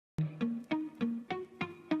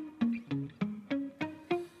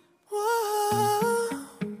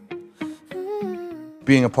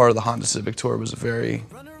being a part of the Honda Civic Tour was a very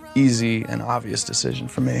easy and obvious decision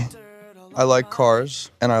for me. I like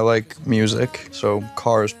cars and I like music, so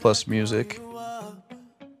cars plus music.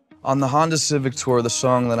 On the Honda Civic Tour, the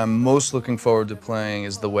song that I'm most looking forward to playing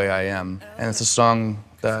is The Way I Am. And it's a song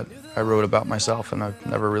that I wrote about myself, and I've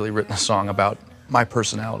never really written a song about my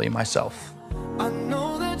personality, myself.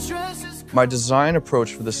 My design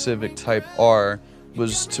approach for the Civic Type R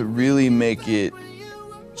was to really make it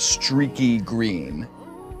streaky green.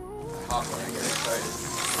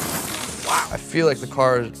 Wow. I feel like the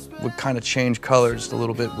car would kind of change colors just a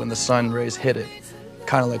little bit when the sun rays hit it,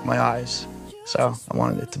 kind of like my eyes. So I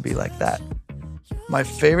wanted it to be like that. My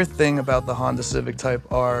favorite thing about the Honda Civic Type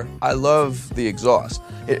R, I love the exhaust.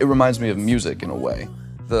 It reminds me of music in a way.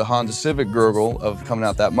 The Honda Civic gurgle of coming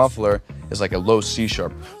out that muffler is like a low C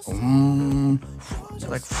sharp.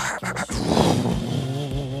 Like,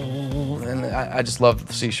 and I just love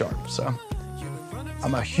the C sharp, so.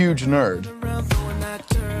 I'm a huge nerd.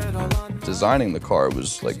 Designing the car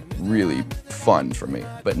was like really fun for me.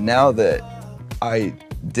 But now that I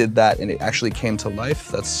did that and it actually came to life,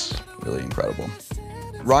 that's really incredible.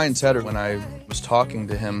 Ryan Tedder, when I was talking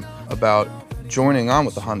to him about joining on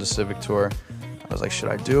with the Honda Civic Tour, I was like, should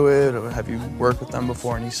I do it? Or have you worked with them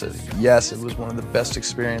before? And he said, yes, it was one of the best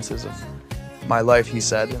experiences of my life, he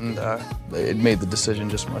said, and it made the decision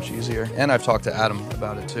just much easier. And I've talked to Adam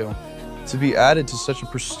about it too. To be added to such a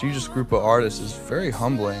prestigious group of artists is very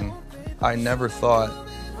humbling. I never thought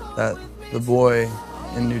that the boy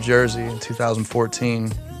in New Jersey in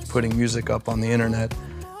 2014 putting music up on the internet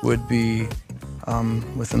would be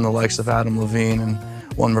within the likes of Adam Levine and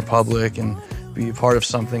One Republic and be a part of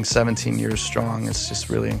something 17 years strong. It's just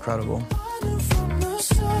really incredible.